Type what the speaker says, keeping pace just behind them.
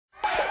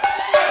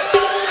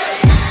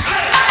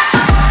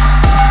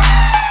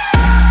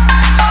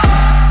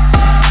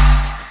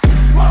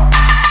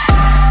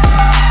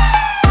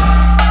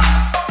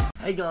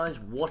Hey guys,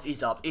 what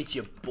is up? It's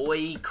your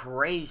boy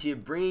Craze here,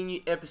 bringing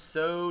you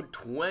episode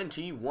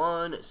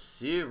 21,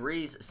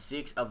 series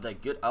 6 of the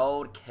good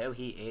old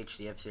Kohi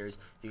HDF series.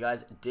 If you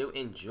guys do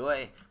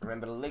enjoy,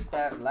 remember to click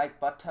that like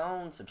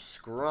button,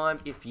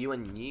 subscribe if you are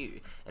new.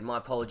 And my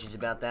apologies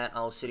about that.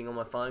 I was sitting on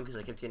my phone because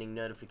I kept getting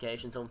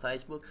notifications on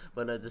Facebook,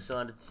 but I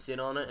decided to sit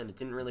on it and it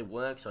didn't really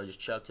work, so I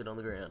just chucked it on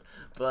the ground.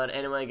 But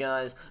anyway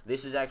guys,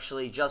 this is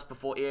actually just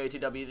before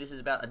EOTW. This is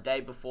about a day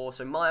before,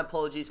 so my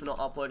apologies for not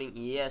uploading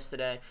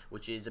yesterday,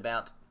 which is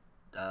about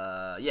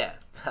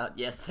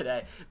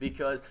yesterday,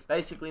 because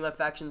basically my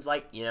faction's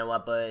like, you know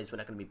what boys, we're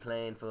not going to be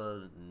playing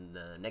for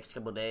the next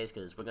couple of days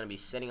because we're going to be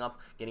setting up,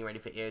 getting ready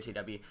for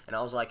EOTW, and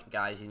I was like,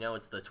 guys, you know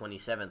it's the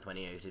 27th when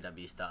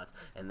EOTW starts,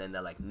 and then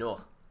they're like,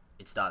 no,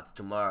 it starts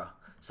tomorrow.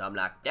 So I'm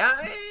like,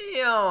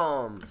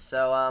 damn!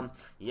 So,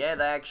 yeah,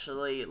 they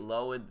actually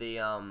lowered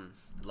the,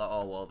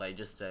 they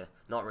just,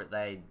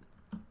 they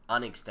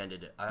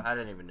unextended it. I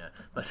don't even know,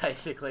 but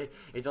basically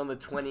it's on the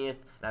 20th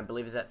and I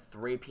believe it's at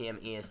 3 PM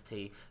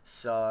EST,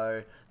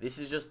 so this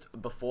is just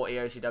before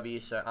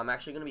EOTW. So I'm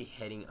actually going to be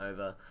heading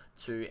over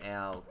to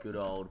our good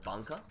old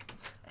bunker,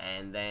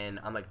 and then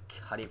I'm going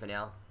to cut it for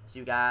now. See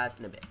you guys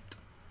in a bit.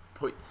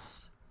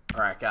 Peace.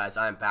 Alright guys,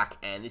 I'm back,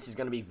 and this is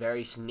going to be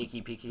very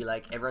sneaky peeky.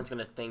 Like, everyone's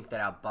going to think that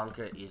our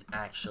bunker is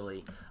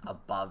actually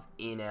above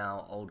in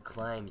our old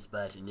claims,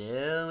 but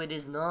no, it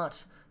is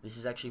not. This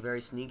is actually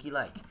very sneaky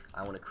like.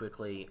 I want to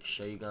quickly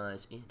show you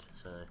guys it,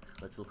 so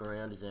let's look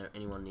around. Is there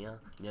anyone near?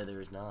 No, there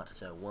is not.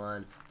 So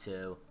 1,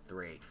 2,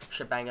 3.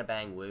 Shabanga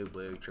bang, woo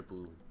woo,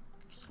 triple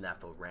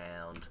snap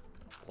around,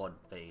 quad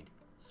feed,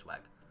 swag.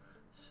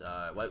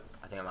 So, wait,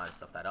 I think I might have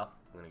stuffed that up.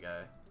 I'm going to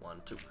go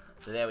 1, 2.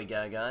 So there we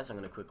go guys, I'm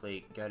going to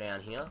quickly go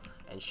down here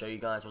and show you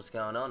guys what's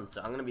going on.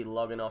 So I'm going to be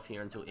logging off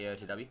here until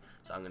EOTW,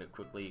 so I'm going to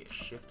quickly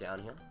shift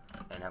down here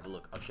and have a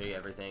look. I'll show you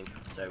everything.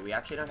 So we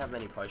actually don't have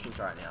many potions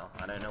right now.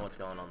 I don't know what's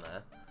going on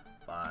there,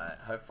 but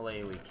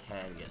hopefully we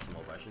can get some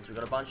more potions. We've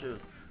got a bunch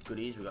of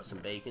goodies, we've got some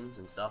beacons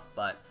and stuff,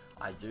 but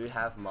I do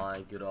have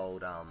my good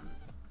old,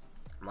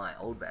 my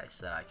old base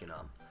that I can,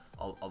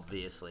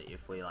 obviously,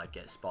 if we like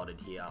get spotted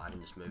here, I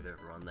can just move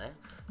everyone there.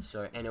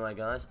 So anyway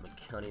guys, I'm gonna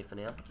cut here for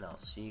now, and I'll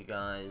see you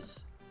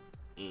guys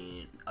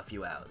in a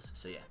few hours.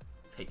 So yeah,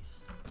 peace.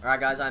 Alright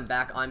guys, I'm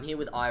back. I'm here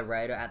with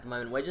iRaider at the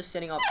moment. We're just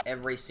setting up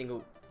every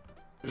single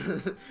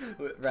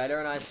Raider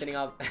and I are setting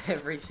up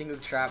every single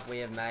trap we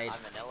have made.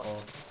 I'm an elephant.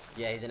 Or,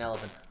 yeah, he's an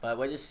elephant. But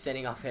we're just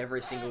setting up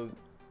every single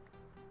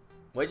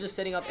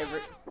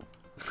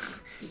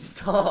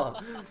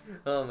Stop!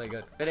 Oh my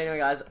god. But anyway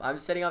guys, I'm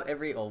setting up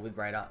with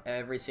Raider,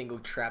 every single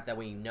trap that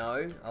we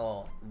know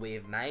or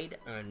we've made,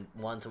 and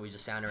ones that we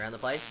just found around the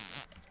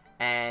place.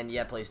 And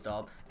yeah, please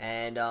stop.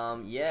 And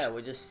yeah,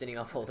 we're just setting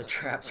up all the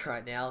traps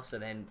right now, so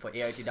then for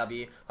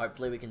EOTW,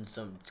 hopefully we can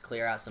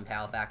clear out some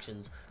power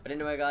factions. But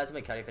anyway guys, I'm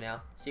gonna cut it for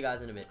now. See you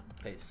guys in a bit.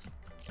 Peace.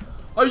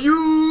 Are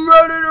you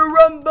ready to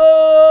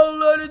rumble,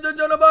 ladies and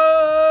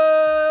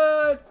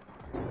gentlemen?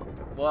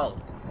 Well,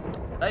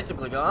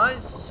 basically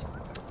guys,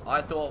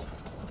 I thought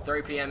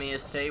 3 PM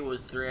EST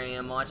was 3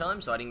 AM my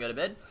time, so I didn't go to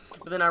bed.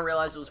 But then I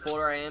realized it was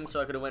 4 AM, so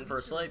I could have went for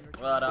a sleep.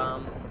 But,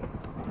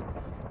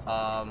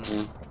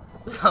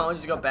 someone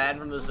just got banned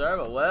from the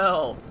server.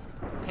 Well,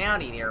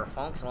 howdy there,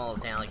 folks. Well,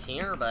 it's Alex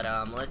here, but,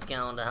 let's go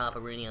on to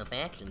Hopperino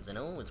Factions. And,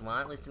 oh, it's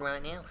whitelisted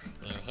right now.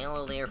 And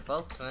hello there,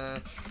 folks.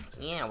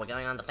 Yeah, we're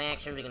going on to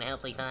factions. We're gonna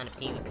hopefully find a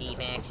PvP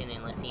faction,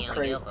 and let's see how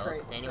we go,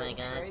 folks. Anyway,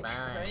 guys,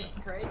 bye.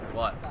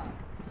 What?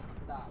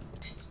 Stop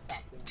doing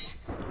that.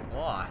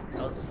 Why?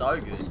 That was so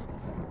good.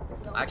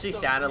 I actually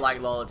sounded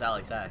like lol, it's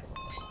Alex, hey?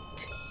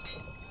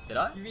 Did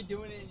I? You be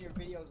doing it in your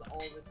videos all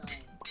the time.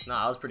 No,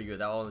 that was pretty good.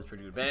 That one was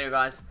pretty good. But anyway,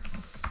 guys,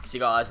 see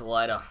you guys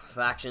later.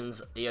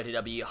 Factions,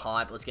 EOTW,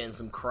 hype. Let's get in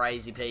some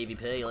crazy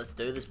PvP. Let's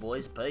do this,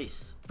 boys.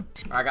 Peace.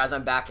 Alright, guys,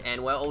 I'm back,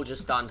 and we're all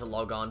just starting to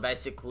log on.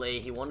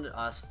 Basically, he wanted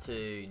us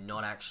to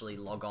not actually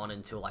log on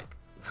until, like,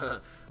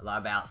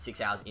 about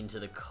 6 hours into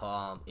the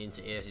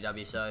into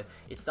EOTW. So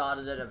it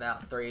started at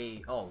about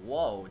 3. Oh,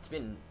 whoa! It's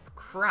been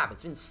crap.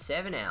 It's been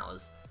 7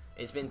 hours.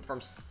 It's been from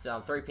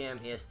 3 PM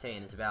EST,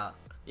 and it's about,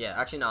 yeah.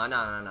 Actually,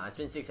 no. It's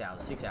been 6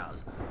 hours. 6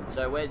 hours.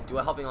 So we're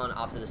hopping on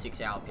after the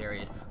 6 hour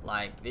period.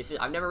 Like, this is,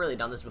 I've never really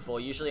done this before.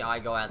 Usually I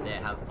go out there,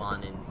 have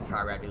fun, and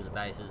try around people's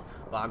bases.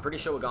 But I'm pretty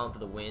sure we're going for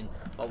the win.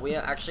 But we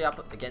are actually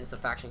up against a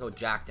faction called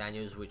Jack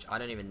Daniels, which I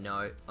don't even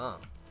know. Oh,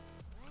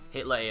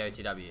 Hitler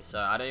EOTW. So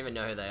I don't even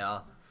know who they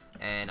are.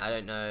 And I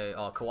don't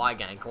know, Kawaii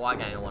Gang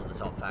are one of the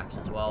top facts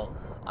as well.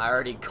 I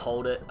already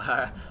called it.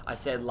 I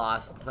said in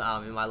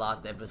my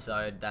last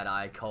episode that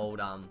I called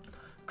them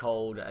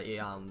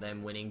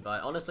winning,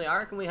 but honestly I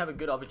reckon we have a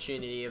good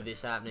opportunity of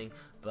this happening.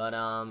 But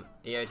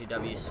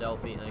EOTW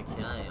selfie,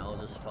 okay, I'll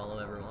just follow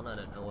everyone. I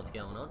don't know what's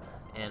going on,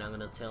 and I'm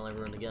gonna tell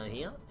everyone to go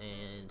here,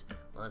 and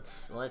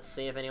let's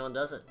see if anyone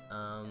does it.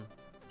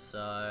 So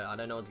I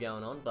don't know what's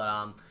going on,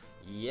 but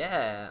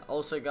yeah.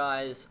 Also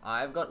guys,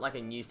 I've got like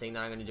a new thing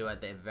that I'm gonna do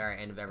at the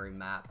very end of every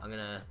map. I'm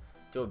gonna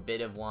do a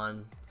bit of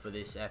one for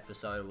this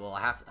episode. Well,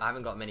 I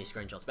haven't got many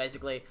screenshots.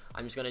 Basically,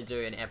 I'm just gonna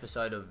do an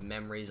episode of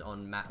memories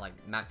on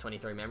map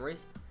 23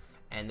 memories,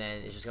 and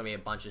then it's just gonna be a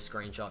bunch of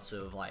screenshots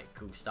of like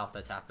cool stuff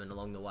that's happened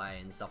along the way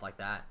and stuff like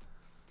that.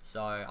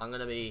 So I'm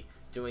gonna be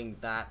doing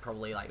that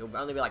probably like, it'll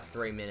only be like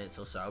 3 minutes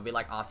or so. It'll be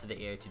like after the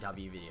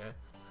EOTW video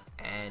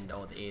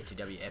or the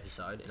EOTW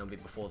episode, and it'll be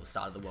before the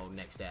start of the World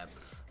Next Ebb.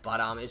 But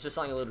it's just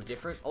something a little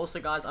different. Also,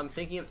 guys, I'm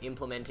thinking of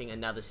implementing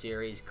another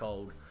series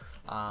called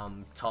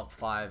top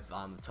five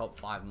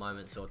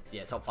moments, or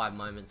yeah, top 5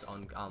 moments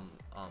on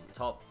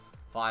top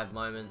 5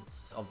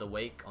 moments of the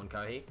week on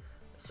Kohi.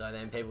 So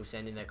then people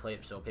send in their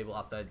clips, or people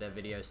upload their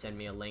videos, send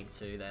me a link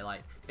to their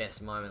like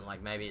best moment.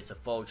 Like maybe it's a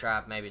fall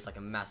trap, maybe it's like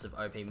a massive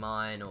OP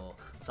mine or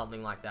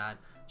something like that.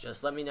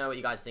 Just let me know what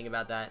you guys think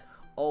about that.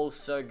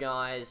 Also,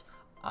 guys,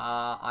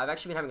 I've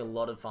actually been having a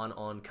lot of fun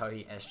on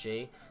Kohi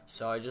SG.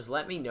 So just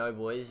let me know,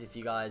 boys, if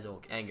you guys,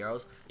 and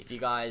girls, if you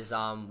guys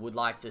would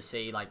like to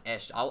see like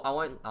I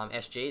won't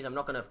SGs. I'm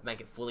not gonna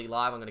make it fully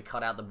live. I'm gonna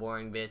cut out the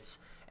boring bits.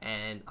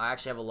 And I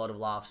actually have a lot of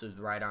laughs with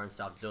Radar and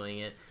stuff doing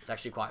it. It's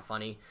actually quite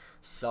funny.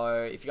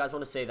 So if you guys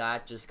want to see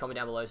that, just comment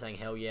down below saying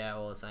hell yeah,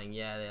 or saying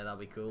yeah, that'll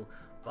be cool.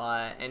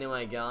 But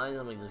anyway, guys,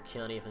 I'm going to just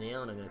kill it here for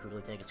now, and I'm going to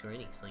quickly take a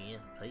screening. So yeah,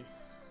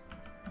 peace.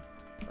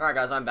 Alright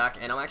guys, I'm back,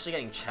 and I'm actually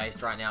getting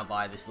chased right now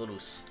by this little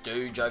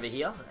stooge over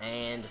here.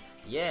 And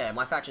yeah,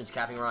 my faction's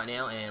capping right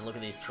now, and look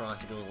at this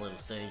tricycle little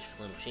stooge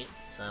little shit.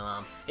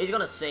 So he's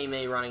gonna see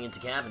me running into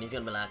camp, and he's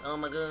gonna be like, oh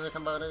my god,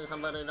 somebody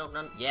don't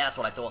run. Yeah, that's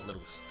what I thought,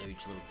 little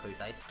stooge, little poo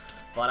face.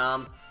 But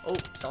oh,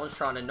 someone's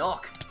trying to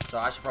knock, so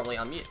I should probably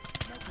unmute.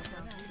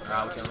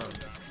 Alright, what's going on?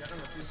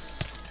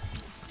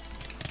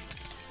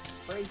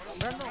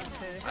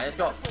 I just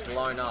got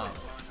blown up.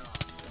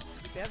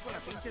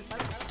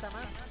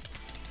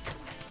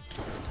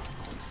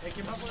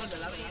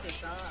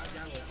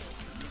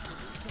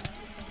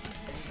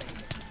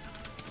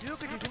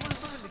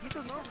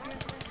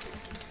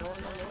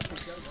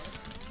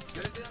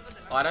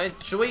 I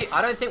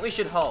don't think we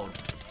should hold.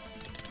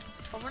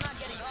 But we're not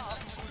getting off.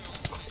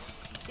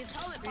 His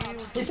helmet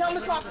popped. His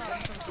helmet's popped.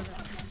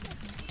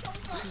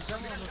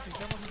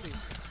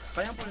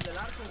 Vayan por el del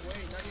arco,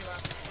 güey, nadie va.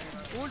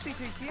 Ulti,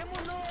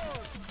 fijémonos.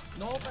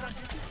 No, ¿para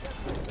qué chichar?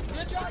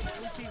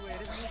 Ulti, güey,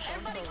 eres muy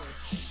tonto, güey.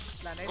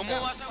 La neta, ¿cómo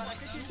vas a ¿para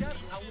qué chichar?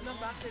 A una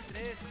back de 3,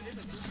 ¿eres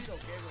estúpido o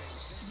qué, güey?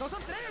 No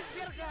son 3,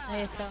 verga.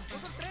 Ahí está. No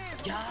son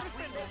 3. Ya,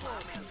 güey, no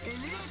mames.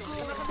 El Ico. Te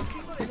bajan un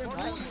chingo de cosas.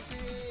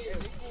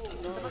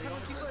 Te bajan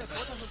un chingo de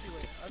cosas, Ulti,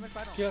 güey. Hazme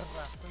paro. Tierra.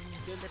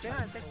 Le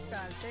pegan al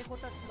TJ, no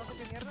sé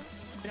qué mierda.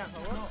 Mira,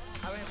 por favor,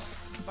 a ver,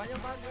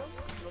 vayan barrio,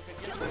 lo que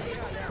quieran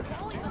vayan allá.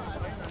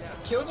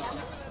 ¿Qué onda?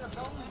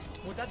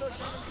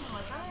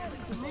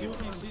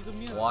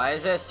 Why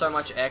is there so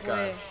much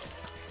echo?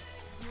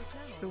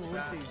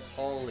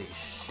 Holy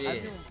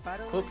shit.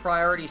 Put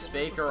priority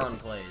speaker on,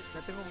 please.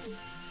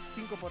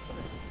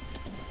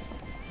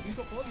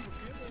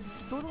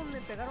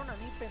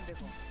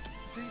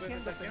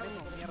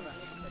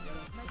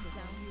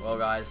 Well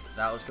guys,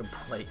 that was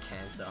complete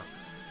cancer.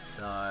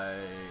 So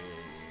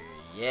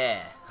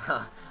yeah,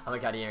 I'm gonna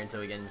cut here until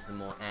we get into some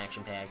more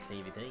action-packed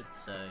PvP.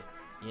 So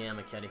yeah, I'm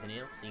gonna cut it for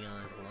now. See you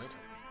guys later.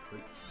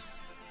 Peace.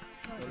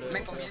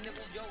 Me comí el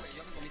debut yo, güey.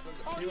 Yo me comí todo el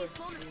debut. Oh, he's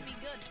slow to be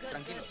good.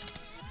 Tranquilo.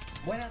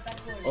 Buena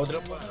taco.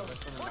 Otro para el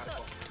resto del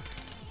arco.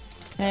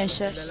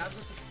 Shit. Del arco,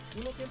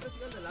 uno siempre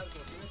sigue el del arco.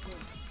 Tiene pum.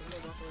 Uno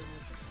bajo de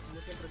mucho.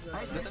 Uno siempre sigue el del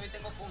arco. Yo también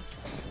tengo pum.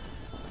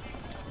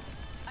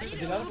 I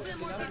need a little bit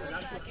more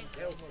people stacking.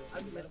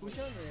 ¿Me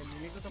escuchan? Mi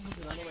micro está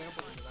funcionando, vayan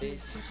por el Sí,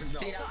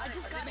 sí. I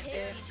just got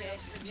hit, DJ.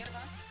 De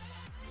mierda.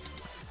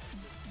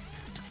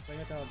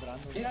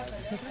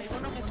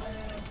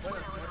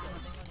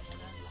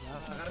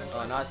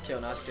 Oh, nice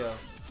kill, nice kill.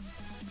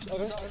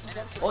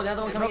 Oh, the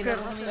other one coming in. I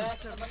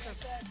feel like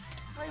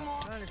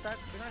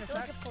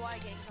if Kohi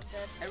ganks, I'm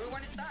dead.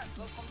 Everyone is dead.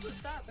 Go come to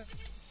stop.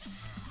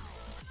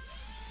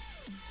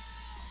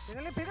 No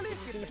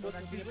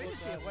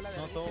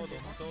todo.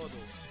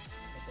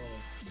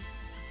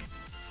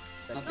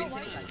 No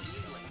piensen en la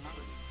kill, güey. No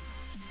mames.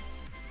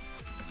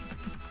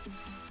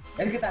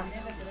 Es que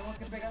también le tenemos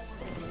que pegar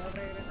porque si no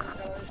regresa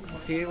cada vez y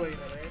muere. Sí, güey,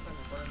 regresan,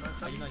 me ponen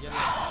más. Hay una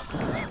ya.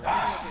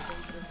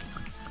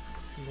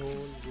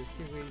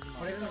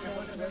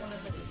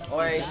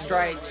 Oi,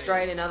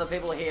 straight in, other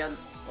people here.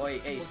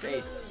 Oi, east.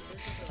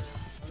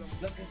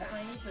 Los que están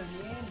ahí, pues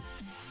bien.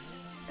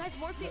 Guys,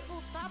 more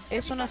people, stop.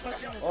 Es una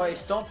falta. Oi,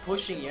 stop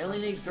pushing. You only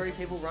need 3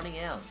 people running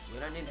out. We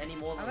don't need any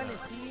more than Háganle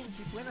that. steam,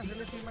 si pueden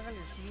hacerle steam,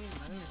 háganle steam.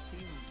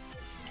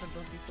 Son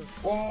tontitos.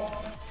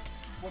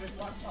 Por el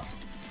WhatsApp.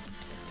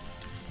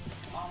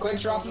 Quick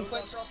dropping.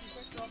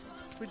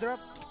 Quick drop.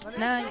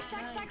 Nice.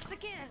 Stack,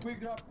 stick in. Quick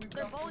drop.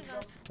 They're bowling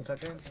us. Nos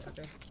saquen.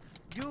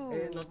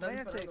 Nos están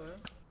disparando,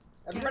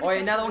 Oi,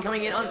 another one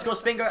coming in. Underscore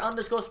Spingo.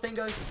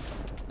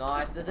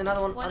 Nice. There's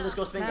another one.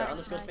 Underscore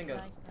Spingo.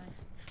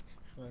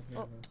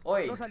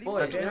 Oi,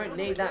 boys, we don't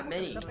need that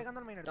many.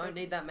 Don't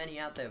need that many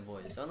out there,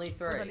 boys. Only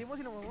 3. Salimos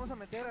y nos vamos a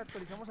meter,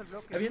 actualizamos el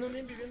bloque. Había un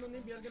Nimby,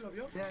 ¿alguien lo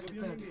vio? Yo vi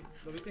un Nimby.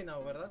 Lo vi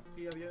peinado, ¿verdad?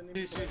 Sí, había un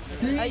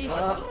Nimby. Ahí.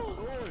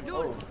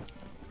 Oh.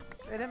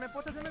 Deme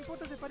potas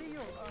de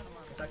parillo.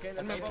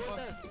 Dame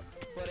potas.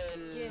 Por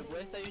el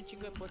west hay un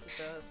chingo de potas,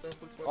 está todo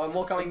full pot. Oh,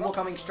 more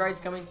coming, straights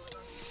coming.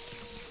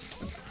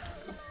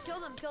 Kill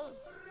them.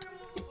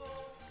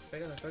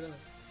 Pégale.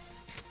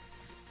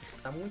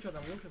 Da mucho, da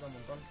un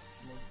montón.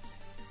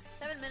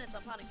 7 minutes,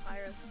 I'm planning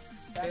pyros.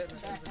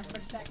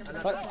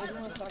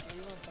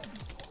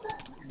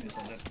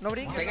 No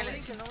brinques.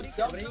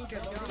 Double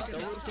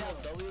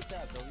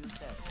tap.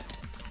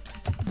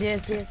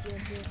 Yes.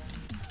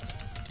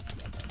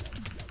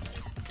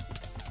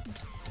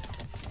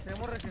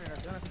 Tenemos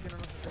regeneración, así que no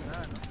nos hace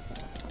nada, ¿no?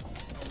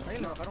 Ahí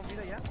le bajaron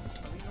vida ya. A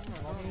mí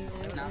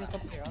no me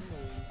están pegando,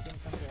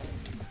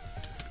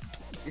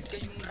 Es que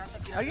hay un rata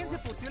aquí. ¿Alguien se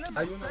puteó la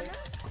manzana?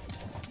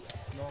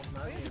 No,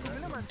 nadie. Se comió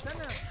la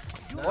manzana.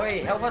 Oi,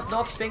 help us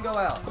knock Spingo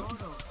out.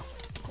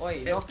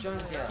 Oi, knock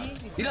Jones here.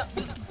 Mira.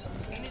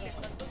 Viene de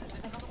tanto, se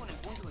está sacando con el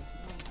punto, güey.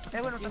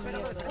 Bueno, está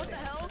pegando. What the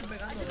hell?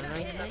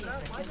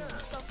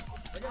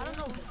 I don't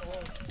know.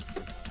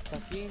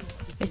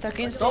 Está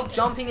aquí en Stop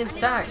jumping and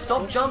stack.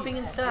 Stop jumping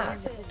and stack.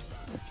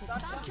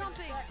 Stop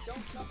jumping.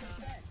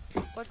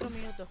 4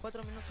 minutos,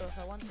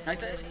 aguante. Ahí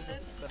está.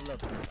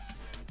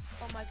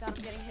 Oh my god, I'm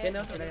getting hit.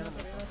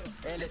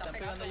 Le están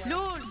pegando ya.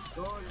 LOL.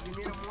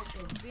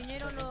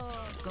 Vinieron los...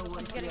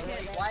 I'm getting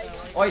hit.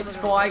 Oi,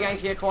 Kohi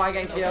gang's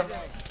here.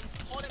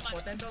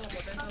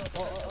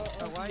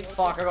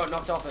 Fuck, I got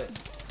knocked off it.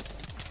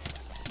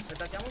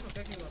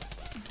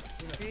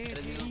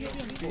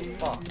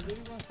 Fuck.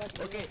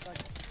 Ok.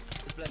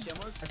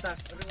 Splasheamos.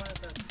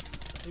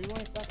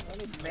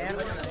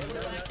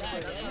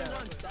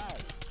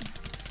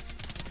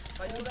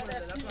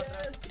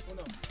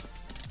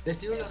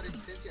 Testigo de la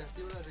resistencia,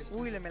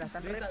 Uy, me la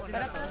están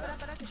reponiendo.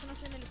 Para, que yo no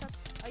estoy en el stack.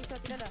 Ahí está,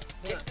 tirala.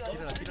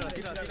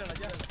 Tírala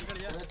ya.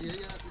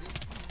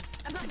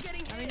 I'm not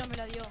getting A mí hit. no me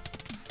la dio.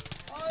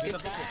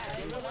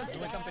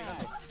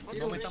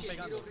 No me están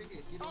pegando.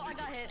 Oh, I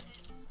got hit.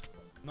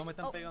 No me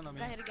están pegando a mí.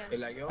 Got hit again. Me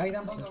lagueó. Ahí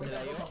tampoco.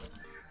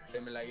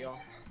 Se me lagueó.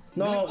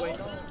 No, güey.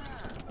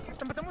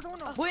 Matamos a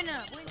uno.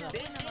 Buena. Uy,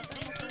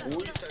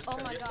 Oh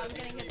my god, I'm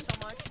getting hit so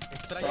much.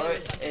 So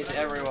is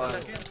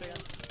everyone.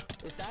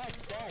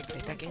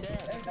 Está 15.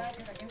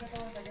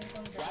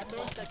 Ya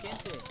todo está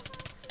 15.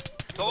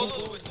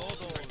 Todo, güey,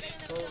 todo.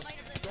 Todos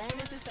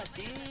está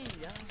aquí,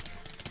 ya.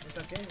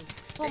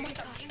 Oh my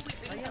god.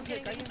 I'm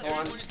getting hit. Come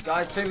on,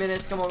 guys, 2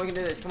 minutes. Come on, we can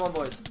do this. Come on,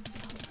 boys.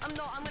 I'm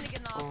gonna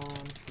get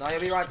knocked. No, you'll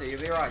be right, dude.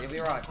 You'll be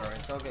right, bro.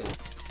 It's all good.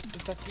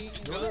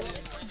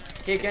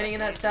 Keep getting in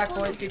that stack,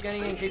 boys. Keep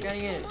getting in. It's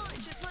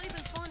not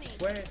even funny.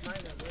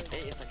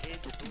 Está aquí,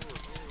 tú.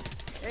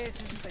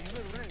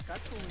 61 dura en el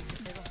casco, güey.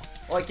 ¿Qué pedo?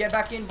 Oi, get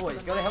back in,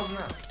 boys. Gotta help him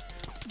out.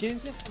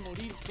 Quédense a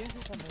morir, güey.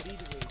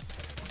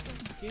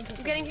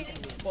 I'm getting hit.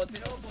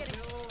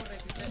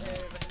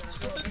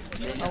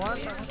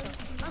 Aguanta.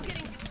 I'm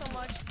getting so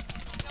much.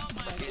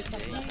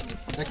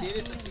 Está aquí.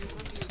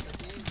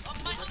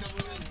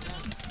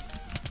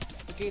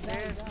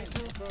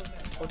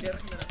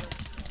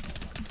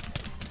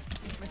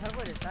 Me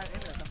salgo del stack, me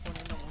la están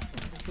poniendo mucho.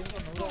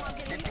 Oh, I'm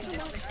getting hit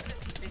so much.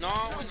 No,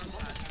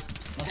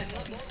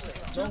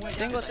 güey.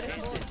 Tengo 3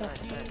 está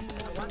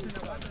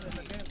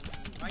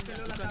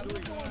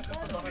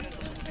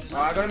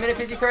Alright, I got a minute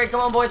 53.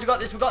 Come on, boys. We got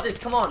this.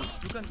 Come on.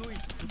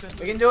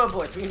 We can do it,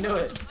 boys. We can do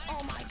it.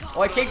 Oh my god.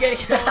 Oh, I keep getting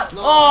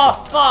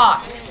Oh,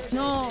 fuck.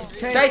 No.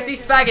 Chase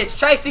these faggots.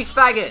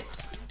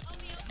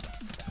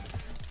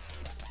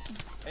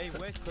 Hey,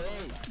 West.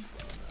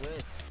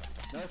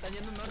 No, están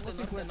yendo norte.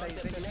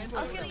 Peleen I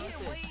por was el getting hit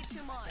norte. way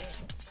too much.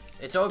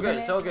 It's all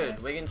good.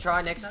 We can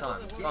try next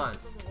time. It's fine.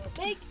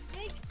 Fake.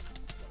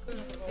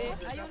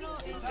 Hay uno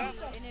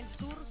en el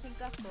sur sin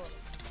casco.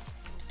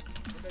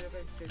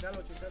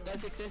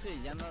 That's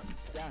excessive, ya no.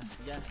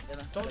 Ya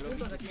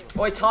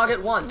no. Oi,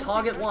 target one.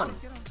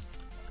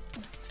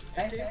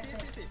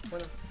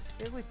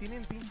 Güey,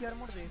 tienen pinche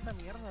armor de esa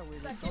mierda, güey.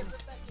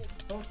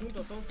 Todos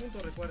juntos,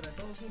 recuerden,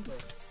 todos juntos.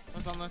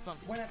 No están.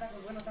 Buena taco.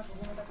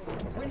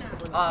 Buena.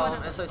 Oh,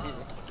 that's so easy.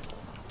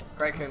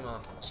 Great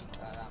Kumar.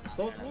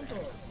 Todos juntos.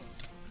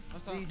 No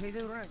están. 16 de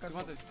duro en el casco.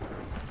 Mate.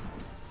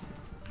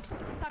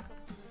 Taco.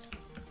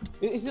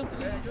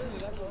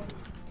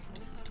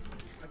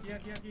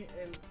 Aquí.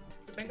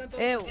 Vengan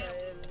todos.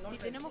 Si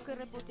tenemos que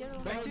repostear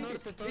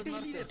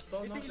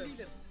Todos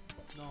norte.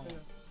 No.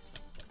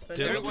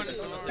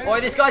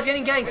 Oi, this guy's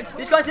getting ganked.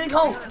 This guy's getting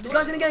hold. Me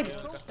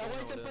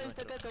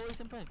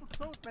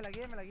la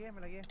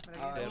guié.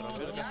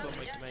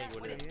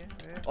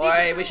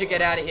 Oi, we should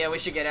get out of here.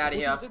 Se me la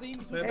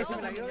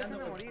guió, déjame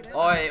morir,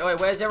 Oi,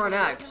 where's everyone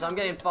at? Because I'm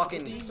getting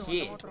fucking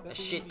hit a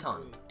shit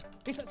ton.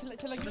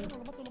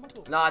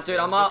 Nah, dude,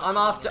 I'm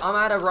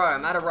at a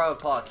row of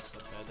pots.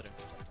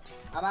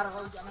 I'm out of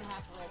roads. I'm gonna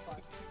have to roll fuck.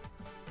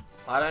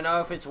 I don't know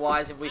if it's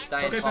wise if we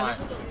stay and fight.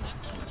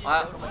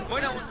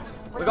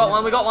 We got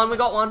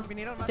one.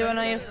 Te van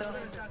a ir solo.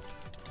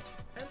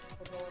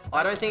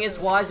 I don't think it's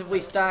wise if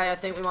we stay. I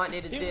think we might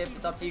need a dip.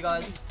 It's up to you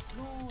guys.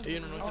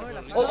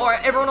 Oh,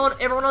 alright,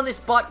 everyone on this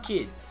butt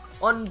kid.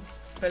 On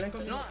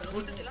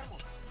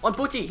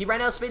Booty. He ran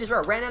out of speed as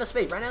well. Ran out of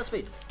speed.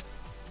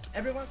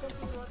 Everyone come to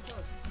the one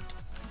house.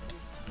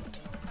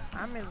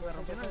 Ah, me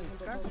rompieron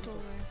el casco,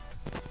 güey.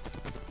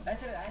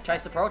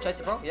 Chase the pro,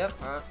 yep,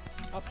 alright.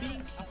 A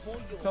ping,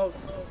 apoyo. Todos.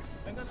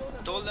 Vengan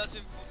todos. Todos le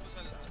hacen focus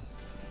al...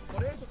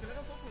 Por eso, que le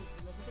hagan focus.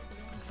 Nosotros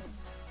tenemos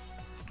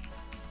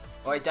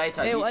un Alright,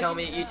 Data, Hey, you why tell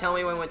you-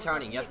 me when we're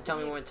turning. You have to tell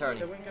me when we're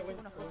turning. Unas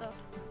fotos, por favor.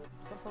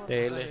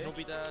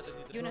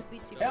 Y unas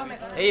pizza.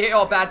 Hey,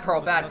 oh, bad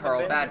pro.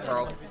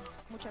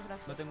 Muchas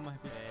gracias. No tengo más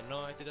speed.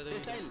 No, este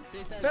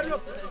está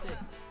Verlo.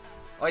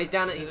 Oh, he's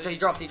down, he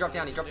dropped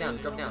down.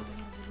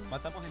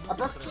 Matamos en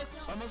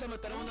Vamos a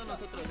matar a uno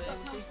nosotros,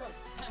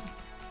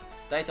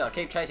 Data,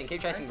 keep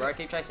chasing, bro,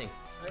 keep chasing.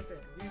 El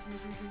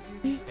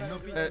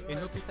Nupi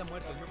está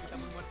muerto, el Nupi está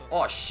muy muerto.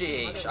 Oh,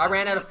 shit, I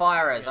ran out of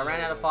fire res.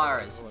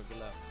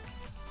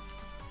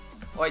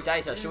 Oi,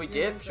 Data, should we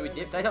dip,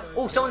 Data?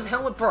 Oh, someone's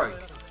helmet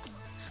broke.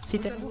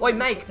 Oi,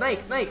 make.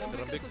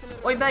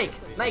 Oi,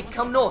 make,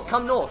 come north,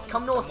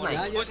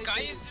 mate. Pues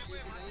cállense,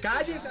 güey.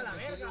 Cállense a la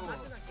verga,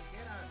 maten a quien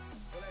quieran.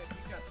 Hola de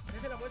chicas.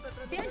 Dense la vuelta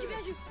atrás. Viaje. No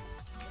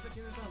sé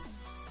quiénes son.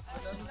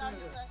 Atrás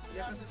ustedes.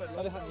 Ya están súper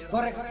locos.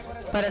 Corre.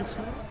 Para el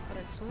sur.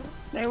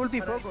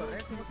 Ulti poco,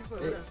 Estamos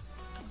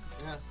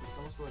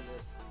jugando.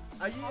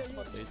 Allí.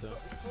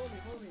 Follow me.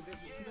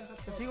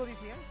 Te sigo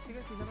diciendo,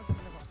 sigue pisando tu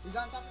teléfono.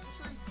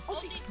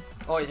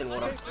 Oh, he's in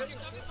water.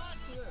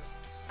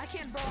 I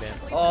can't, bro.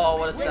 Oh,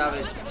 what a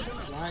savage.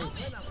 Nice.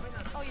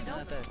 Oh, you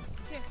know?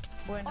 Here.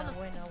 Buena.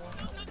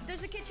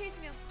 There's a kid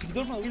chasing you.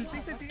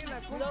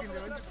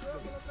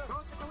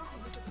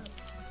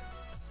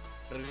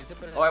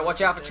 Alright,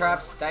 watch out for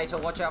traps. Data,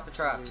 watch out for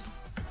traps.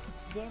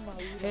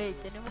 Hey,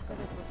 tenemos que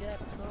desbloquear.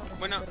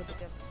 Bueno.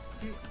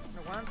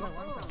 Aguanta.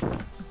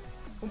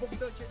 Un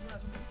poquito de chase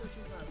más.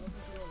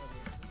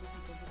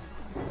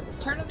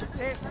 Turn on this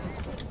way.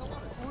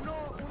 Uno,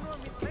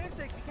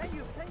 Mr. Can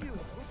you? Go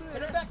to the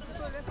left.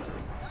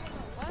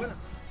 Buena.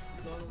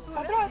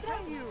 Atrás.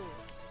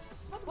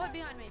 What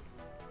behind me?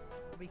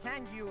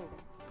 Behind you.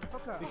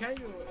 Fucker. Behind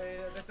you.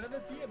 Detrás de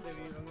ti,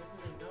 baby.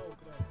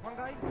 One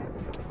guy.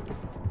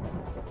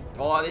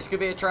 Oh, this could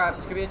be a trap.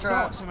 No,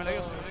 se me la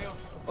dio.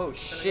 Oh,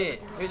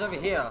 shit. Who's over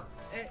here?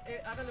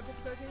 Háganle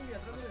poquito de Indy.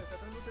 Atrás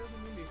de ustedes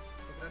un Indy.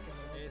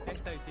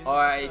 Tenta y tiene.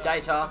 Alright,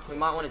 Data, we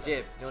might want to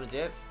dip. You want to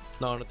dip?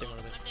 No, no tengo.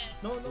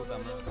 No.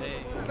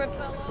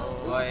 Fellow.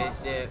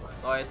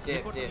 Oh, it's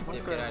dip.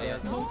 Get out of here.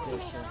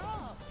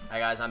 Hey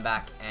guys, I'm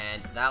back,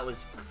 and that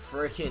was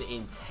freaking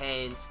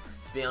intense.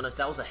 To be honest,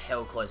 that was a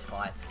hell close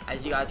fight.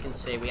 As you guys can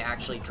see, we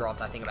actually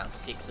dropped, I think, about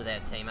 6 of their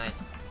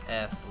teammates.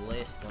 F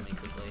list, let me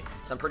quickly.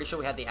 So I'm pretty sure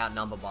we had the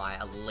outnumber by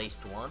at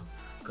least 1,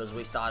 because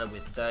we started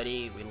with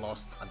 30. We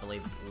lost, I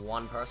believe,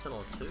 1 person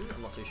or 2.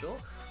 I'm not too sure,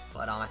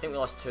 but I think we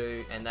lost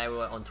 2, and they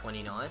were on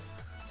 29.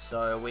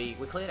 So we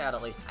cleared out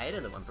at least 8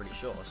 of them, I'm pretty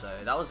sure. So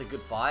that was a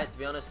good fight, to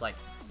be honest. Like,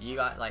 you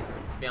guys,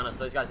 to be honest,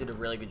 those guys did a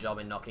really good job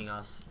in knocking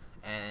us.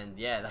 And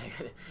yeah,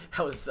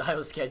 I was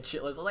scared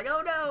shitless. I was like,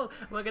 oh no,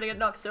 we're gonna get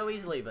knocked so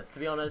easily. But to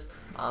be honest,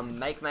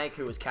 Make,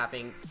 who was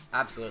capping,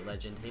 absolute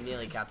legend. He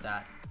nearly capped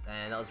that,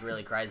 and that was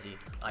really crazy.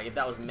 Like, if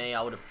that was me,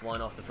 I would have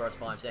flown off the first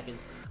 5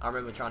 seconds. I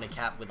remember trying to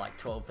cap with like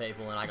 12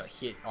 people, and I got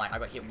hit. Like, I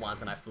got hit once,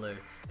 and I flew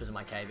because of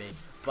my KB.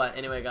 But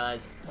anyway,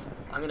 guys,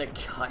 I'm gonna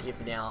cut here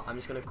for now. I'm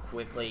just gonna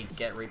quickly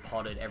get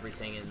repotted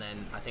everything, and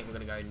then I think we're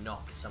gonna go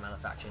knock some other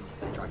faction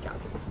if they try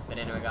capping. But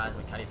anyway, guys,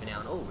 we cut here for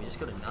now. And oh, we just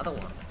got another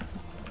one.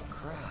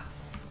 Crap.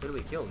 Who do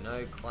we kill?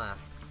 No clap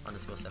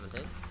underscore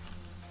 17.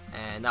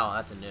 And no,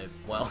 that's a noob.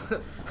 Well,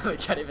 we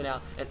can't even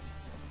out. And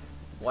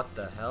what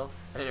the hell?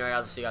 And anyway, guys,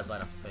 I'll see you guys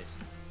later. Peace.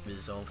 This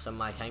is all for some of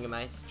my Kanga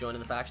mates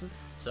joining the faction.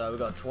 So we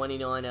got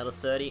 29 out of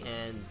 30,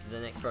 and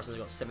the next person's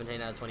got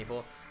 17 out of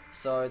 24.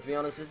 So to be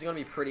honest, this is going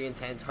to be pretty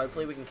intense.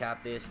 Hopefully we can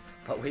cap this,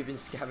 but we've been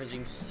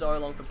scavenging so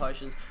long for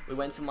potions. We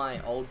went to my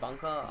old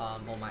bunker,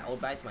 or my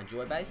old base, my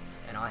duo base,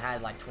 and I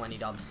had like 20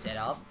 dubs set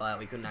up, but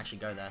we couldn't actually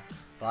go there.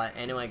 But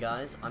anyway,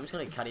 guys, I'm just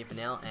going to cut it for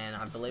now, and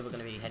I believe we're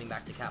going to be heading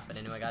back to cap. But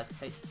anyway, guys,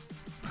 peace.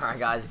 Alright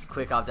guys,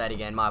 quick update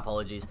again, my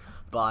apologies.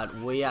 But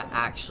we are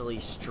actually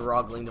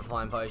struggling to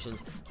find potions.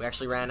 We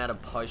actually ran out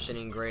of potion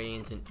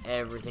ingredients and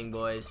everything,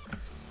 boys.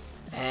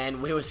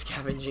 And we were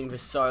scavenging for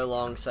so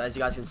long. So as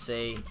you guys can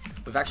see,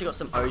 we've actually got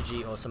some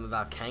OG, or some of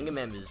our Kanga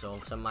members,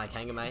 or some of my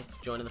Kanga mates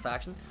joining the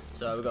faction.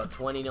 So we've got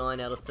 29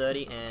 out of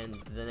 30, and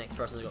the next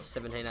person's got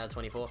 17 out of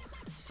 24.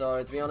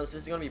 So to be honest,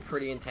 this is going to be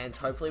pretty intense.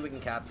 Hopefully we can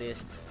cap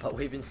this, but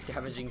we've been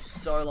scavenging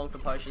so long for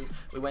potions.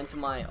 We went to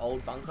my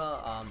old bunker,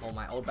 or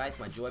my old base,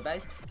 my duo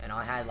base, and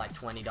I had like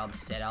 20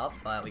 dubs set up,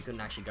 but we couldn't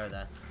actually go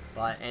there.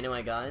 But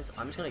anyway, guys,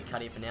 I'm just going to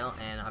cut it for now,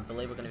 and I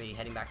believe we're going to be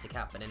heading back to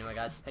cap. But anyway,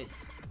 guys, peace.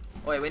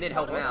 Oi, we need to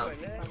help him out.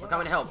 We're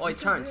coming to help. Oi,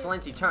 turn.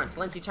 Salensi, turn.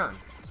 Salensi, turn.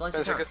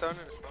 Salensi, turn.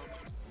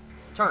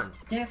 Turn.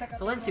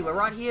 Salensi, we're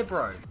right here,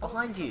 bro.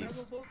 Behind you.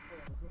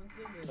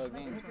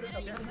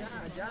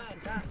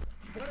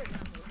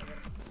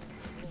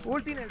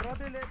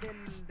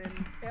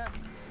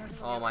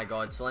 Oh my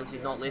god,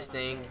 Salensi's not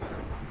listening.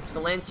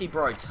 Salensi,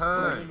 bro,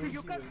 turn.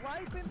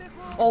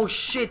 Oh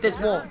shit, there's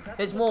more.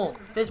 There's more.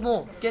 There's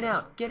more. Get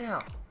out. Get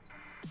out.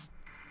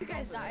 You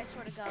guys die, I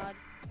swear to God.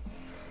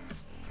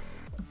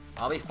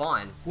 I'll be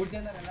fine.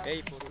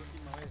 Ey, por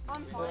última vez.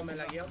 I'm Oh, fine. me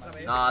lagué otra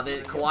vez. Nah, the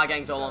Kawaii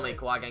gang's all on me.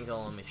 Kawaii gang's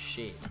all on me.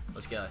 Shit.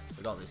 Let's go.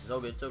 We got this. It's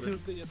all good. It's all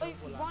good. Wait,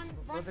 run 8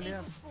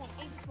 to spawn,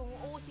 8 to spawn,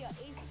 we're all here, 8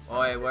 to spawn.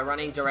 Oi, we're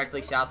running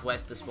directly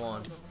southwest to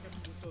spawn.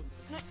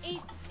 No, 8.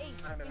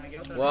 Ah, me lagué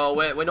otra vez. Well,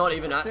 we're not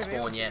even at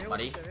spawn yet,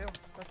 buddy.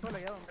 Estás todo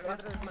lagueado.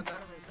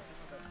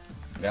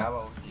 Ya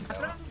va, ulti, ya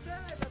va.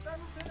 Atrás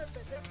ustedes,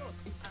 pendejos.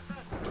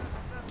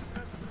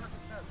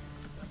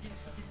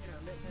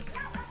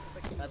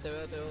 Ah, te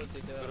veo, te veo.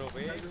 Pero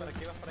ve, ¿para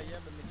qué vas para allá,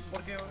 pendejo?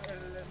 Porque el mundo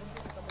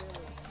está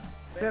medio...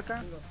 Estoy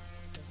acá.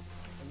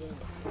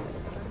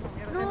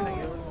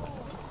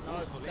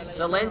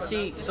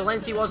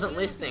 Solensi wasn't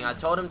listening. I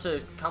told him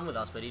to come with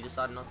us, but he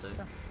decided not to.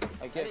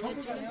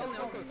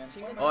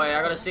 Oi,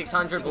 I got a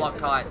 600 block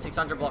kite.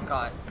 600 block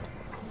kite.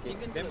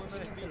 Deme uno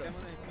de speed, deme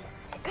uno de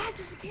speed. Guys,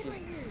 there's a kid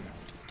right here.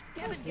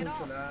 Kevin, get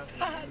off.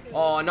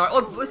 Oh no!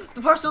 Oh,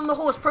 the person on the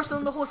horse! Person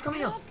on the horse! Come Get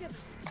here! off, Kevin.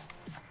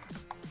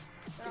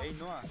 Ey,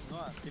 Noah,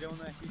 tira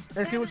uno de speed.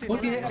 Es que ulti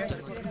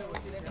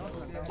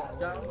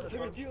Ya,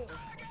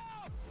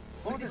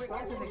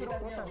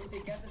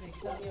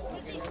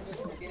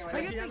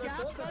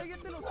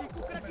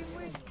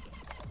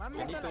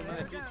 Benito, uno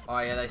de speed. Oh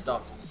yeah, they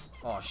stopped.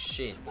 Oh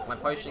shit! My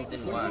potions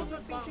didn't work.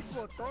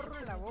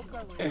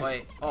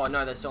 Wait. Oh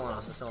no, they're still on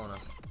us. They're still on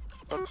us.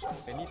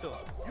 Benito.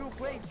 No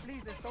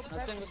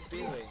tengo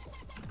speed, wey.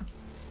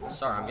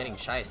 Sorry, I'm getting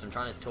chased. I'm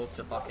trying to talk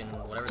to fucking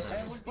whatever his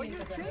name is.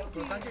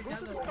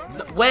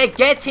 no, We're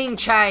getting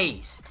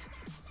chased!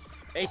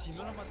 Ey, si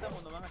no nos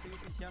matamos, nos van a seguir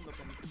piseando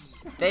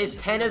con... There's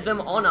 10 of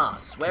them on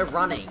us. We're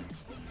running.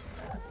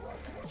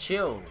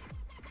 Chill.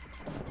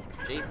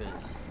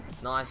 Jeepers.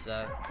 Nice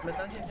though. me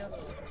están chequeando.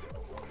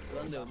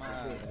 ¿Dónde,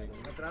 madre?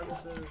 Atrás de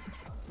ustedes.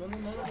 No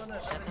lo van a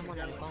dejar.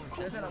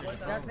 Date la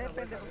vuelta. Ya sé,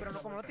 pendejo, pero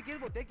como no te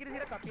quieres botear, ¿quieres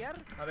ir a capear?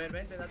 A ver,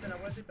 vente, date la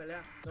vuelta y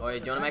pelea. No, Wait,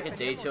 do you wanna make a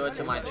detour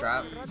to my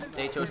trap?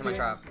 Detour to my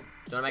trap. Do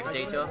you wanna make a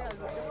detour?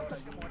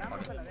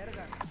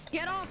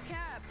 Get off,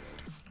 Cap.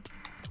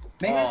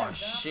 Oh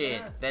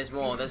shit. There's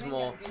more. There's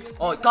more.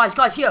 Oh, guys,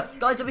 here.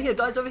 Guys over here.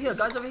 Guys over here.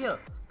 Guys over here.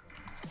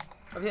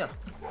 Over here.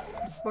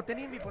 Poten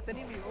invi,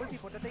 ulti,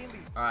 potete invi.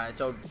 Alright,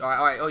 it's all.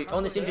 Alright. Oh,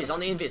 on this invis. On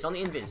the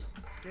invis.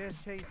 Yes,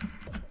 chase.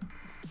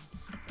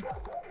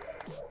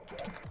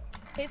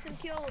 Chase and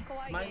kill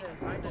Kawaii. Mine,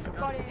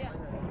 Got it, yeah.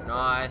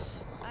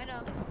 Nice. I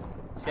know.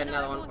 Let's get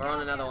another one. We're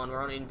on another one.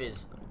 We're on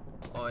invis.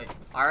 Oi.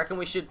 I reckon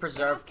we should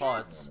preserve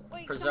pots.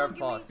 Preserve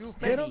pots.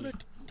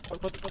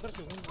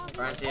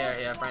 Francia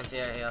here.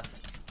 Francia here.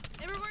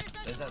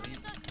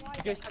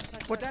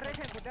 Potea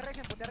regen.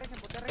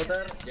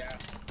 Ya.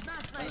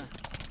 Nice.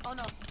 Oh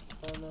no.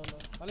 No.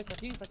 Vale, está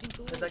aquí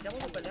tú. ¿Te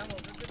atacamos o peleamos?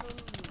 Es que no...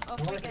 Oh,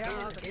 No, okay,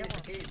 No, es que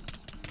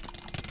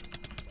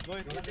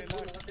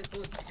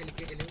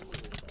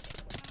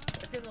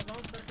Es que nos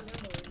vamos a estar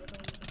peleando, güey.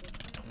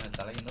 me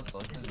está leyendo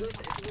todo.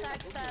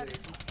 Stab.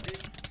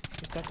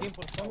 está aquí,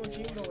 por Son favor. un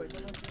chingo, güey.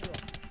 Son un chingo.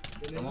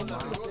 Tenemos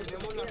más.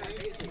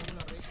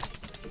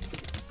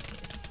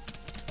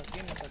 Está aquí.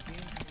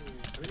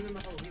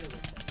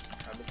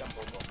 A mí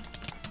tampoco.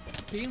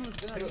 Sí, nos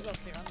están arriba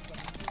pegando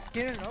también.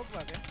 Tienen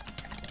knockback,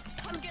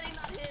 I'm getting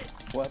that hit.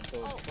 What the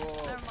Oh,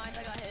 fuck? never mind,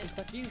 I got hit.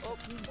 Está aquí.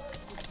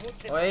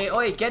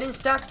 Oi, get in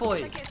stack,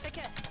 boys.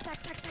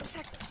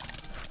 Stack.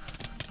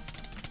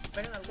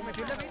 Peguen al Me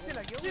la viste,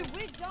 la guió. Dude,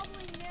 we're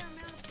doubling their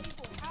amount of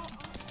people. How?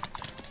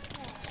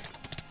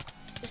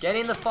 Get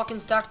in the fucking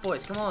stack,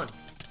 boys. Come on.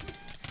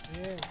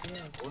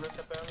 Uno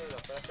está pegando y la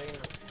pega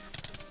técnica.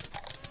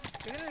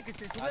 Miren el que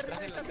se sube Atrás arriba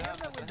de esta la mierda,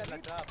 capa, güey, atrás de la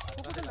David. capa.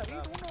 Focus en David,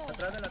 uno.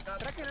 Atrás de la capa.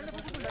 Traque, dale,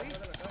 focus en David.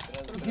 Detrás de la capa.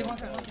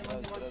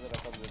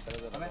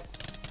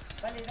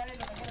 Dale,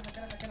 lo sacaron.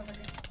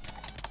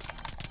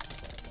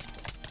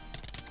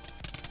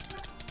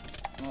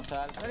 No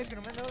salga. Dale, que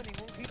no me han dado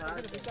ningún hit,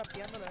 porque le estoy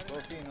capeando la verga.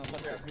 Kohi, no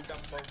salga. A mí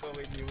tampoco,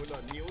 güey, ni uno.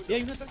 Y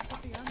hay uno que está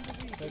pegando,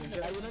 güey.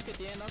 ¿Hay uno que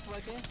tiene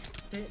knockback, qué?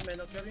 Sí, me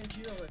noqueó bien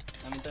chido, güey.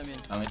 A mí también.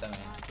 A mí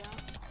también.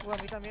 A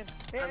mí también.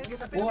 Que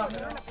está pegando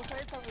la cosa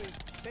esa, güey.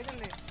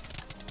 Péguenle.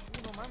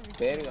 No mames.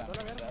 Verga.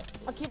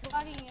 I keep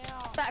lagging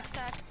out. Stack.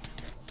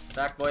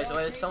 Stack, boys. Oh,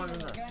 there's someone in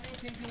there.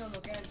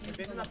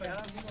 Empiezan a pegar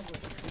al mismo, güey.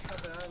 Empiezan a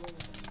pegar al mismo.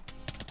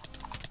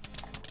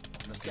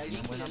 Los que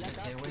tienen buena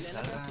PC, güey,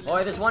 salgan. Oh,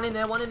 there's one in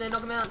there. Knock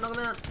him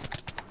out.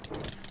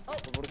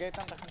 ¿Por qué hay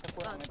tanta gente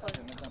afuera?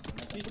 Métanse.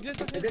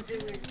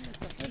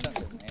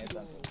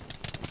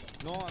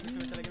 No, a mí se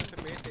me está leyendo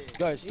FPS.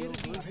 Guys, Gelé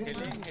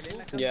en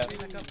la capa. Yeah.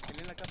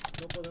 Gelé en la capa.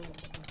 No podemos.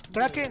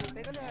 Kraken,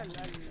 pégale al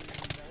David.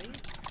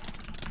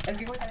 Es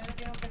que, güey, también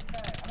quiero que está.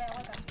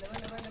 Aguanta,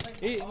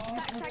 le doy.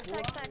 Stack.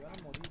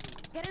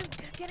 Get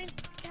in,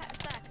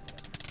 stack.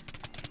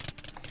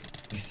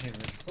 Ese,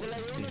 güey. Se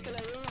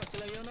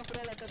la dio uno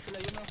fuera de la capa.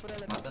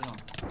 Mátalo.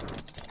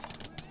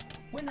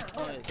 Buena.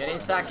 Get in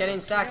stack. Oh, I'm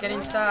getting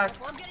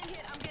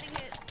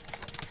hit.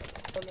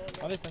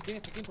 Vale, está aquí,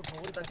 por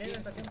favor. Está aquí.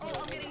 Oh,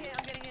 I'm getting hit.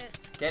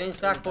 Get in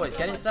stack, boys.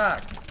 Get in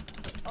stack.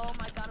 Oh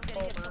my god, I'm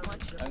getting hit so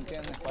much. I'm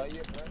getting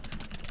fire, bro.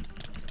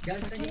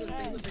 Stack hit.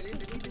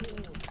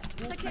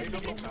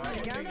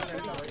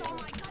 Oh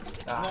my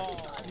god. No,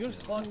 you're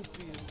stupid.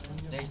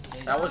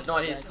 That was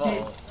not his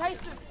fault.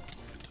 Tyson.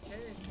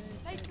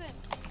 Tyson.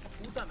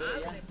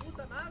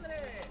 Puta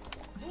madre.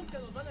 Nunca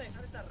nos van a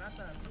dejar estas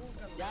ratas.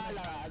 Nunca nos Ya, van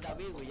a dejar. a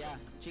David, güey, ya.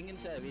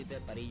 Chinguense a David de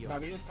parillo.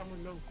 David está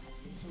muy low.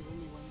 Eso es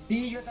muy bueno.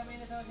 Sí, yo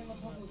también estaba haciendo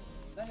focus.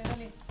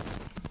 Dale.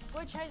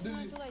 Push Tyson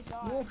until I die.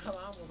 Nunca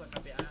vamos a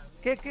campear.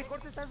 ¿Qué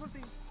corte está el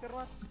ulti? ¿Qué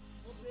robar?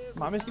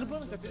 Mames, que no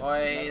podemos campear.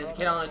 Oi, there's a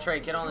kid on the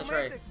tray, kid on the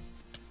tray.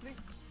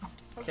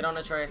 Kid on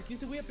the tray. Es que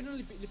este güey apenas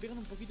le pegan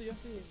un poquito, ya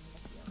sé.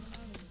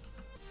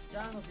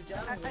 Ya nos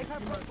quitaron.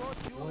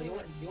 No,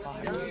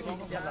 Ya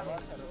vamos a la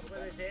baja. no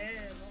puede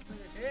ser.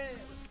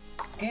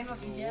 ¿Qué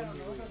nos hicieron?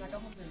 Nosotros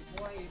sacamos el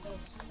Kohi y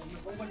todos. Cuando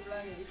pongo el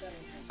plan y ahorita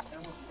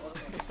estamos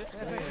cortos.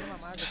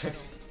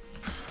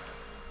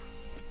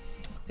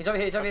 He's over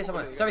here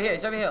somewhere. He's over here.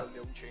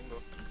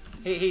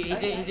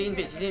 He's in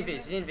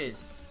biz.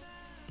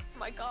 Oh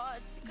my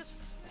god.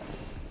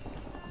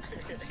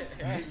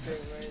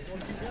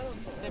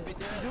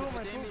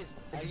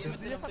 ¿Alguien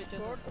metió un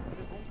pechazo?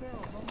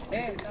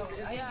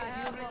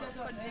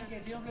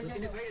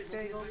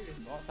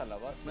 Vamos a la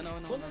base. Bueno,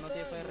 no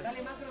tiene PR.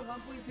 Dale macro,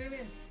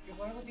 1.7. Que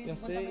por algo tiene Ya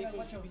 50 sé,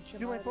 megaguachos.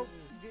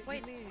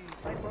 Wait.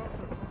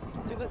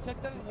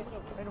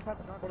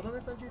 ¿Por dónde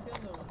están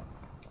chiseando?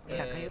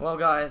 Well,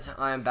 guys,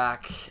 I am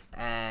back,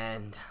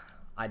 and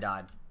I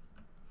died.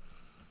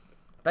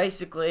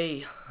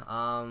 Basically,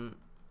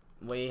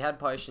 we had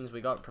potions,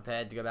 we got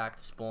prepared to go back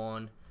to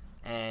spawn,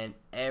 and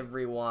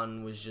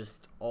everyone was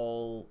just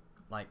all,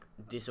 like,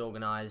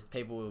 disorganized.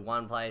 People were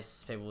one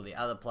place, people were the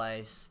other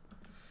place,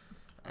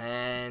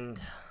 and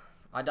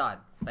I died.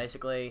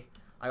 Basically,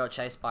 I got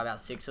chased by about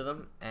 6 of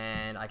them,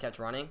 and I kept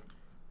running,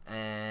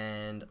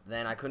 and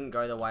then I couldn't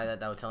go the way that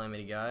they were telling me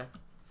to go.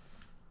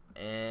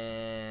 And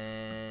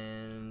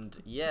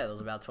yeah, there was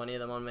about 20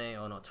 of them on me,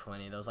 or not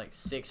 20, there was like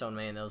 6 on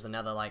me, and there was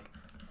another like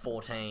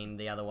 14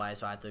 the other way,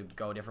 so I had to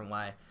go a different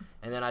way.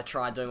 And then I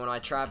tried doing one of my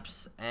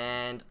traps,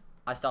 and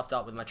I stuffed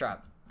up with my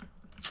trap.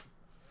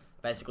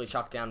 Basically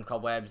chucked down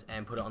cobwebs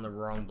and put it on the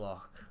wrong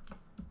block.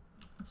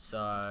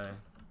 So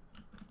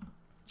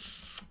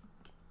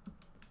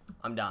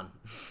I'm done.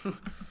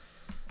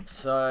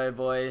 So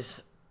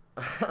boys,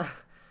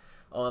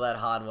 all that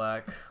hard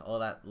work, all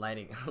that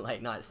late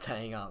night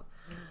staying up,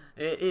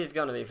 it is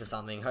going to be for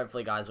something.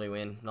 Hopefully, guys, we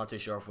win. Not too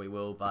sure if we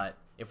will, but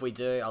if we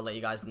do, I'll let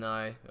you guys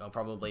know. It'll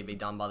probably be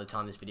done by the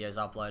time this video is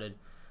uploaded.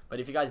 But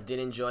if you guys did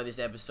enjoy this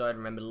episode,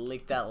 remember to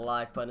lick that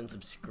like button,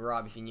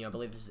 subscribe if you're new. I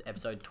believe this is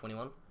episode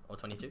 21 or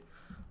 22.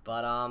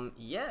 But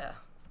yeah.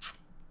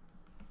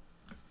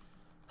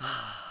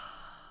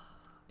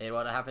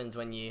 What happens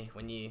when you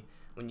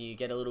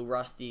get a little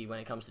rusty when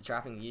it comes to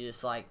trapping? You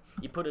just like,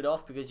 you put it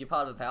off because you're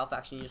part of a power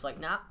faction. You're just like,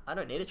 nah, I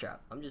don't need a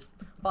trap. I'm just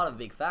part of a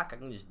big fact. I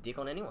can just dick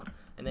on anyone.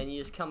 And then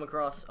you just come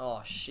across,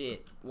 oh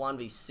shit,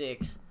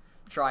 1v6,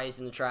 try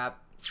using the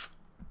trap,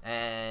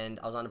 and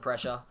I was under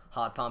pressure,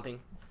 heart pumping,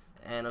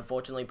 and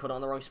unfortunately put it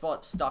on the wrong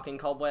spot, stuck in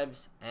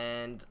cobwebs,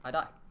 and I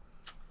died.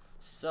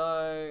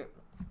 So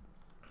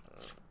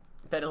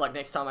better luck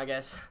next time, I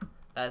guess.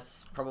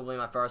 That's probably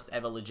my first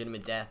ever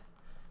legitimate death.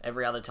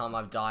 Every other time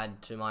I've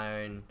died to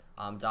my own,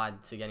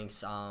 died to getting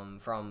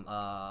from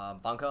a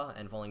bunker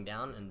and falling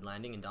down and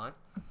landing and dying.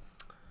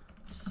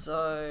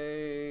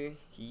 So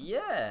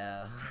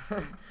yeah,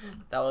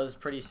 that was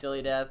pretty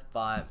silly death,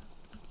 but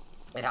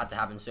it had to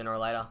happen sooner or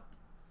later.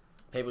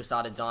 People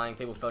started dying,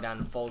 people fell down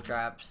in fall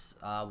traps.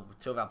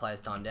 2 of our players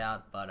timed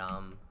out, but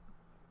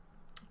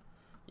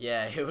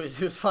yeah, it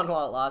was fun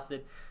while it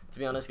lasted. To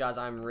be honest, guys,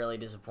 I'm really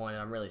disappointed.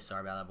 I'm really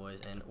sorry about that, boys.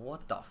 And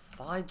what the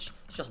fudge?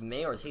 It's just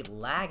me, or is he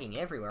lagging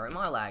everywhere? Am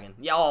I lagging?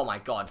 Yeah, oh my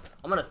god.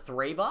 I'm on a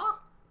 3-bar?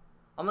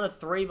 I'm on a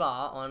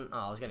 3-bar on... Oh,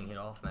 I was getting hit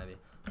off, maybe.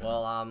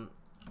 Well,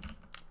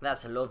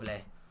 that's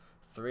lovely.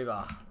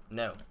 3-bar.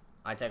 No.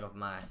 I take off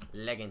my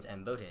leggings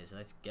and booties.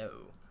 Let's go.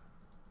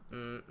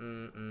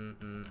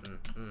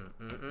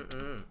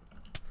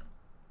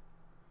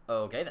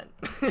 Okay, then.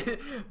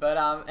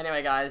 But,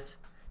 anyway, guys.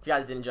 If you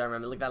guys did enjoy,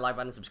 remember, click that like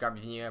button, subscribe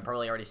if you're new. I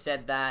probably already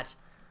said that.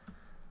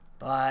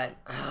 But,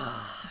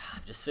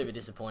 I'm just super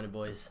disappointed,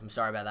 boys. I'm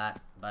sorry about that.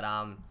 But,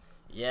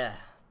 yeah.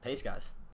 Peace, guys.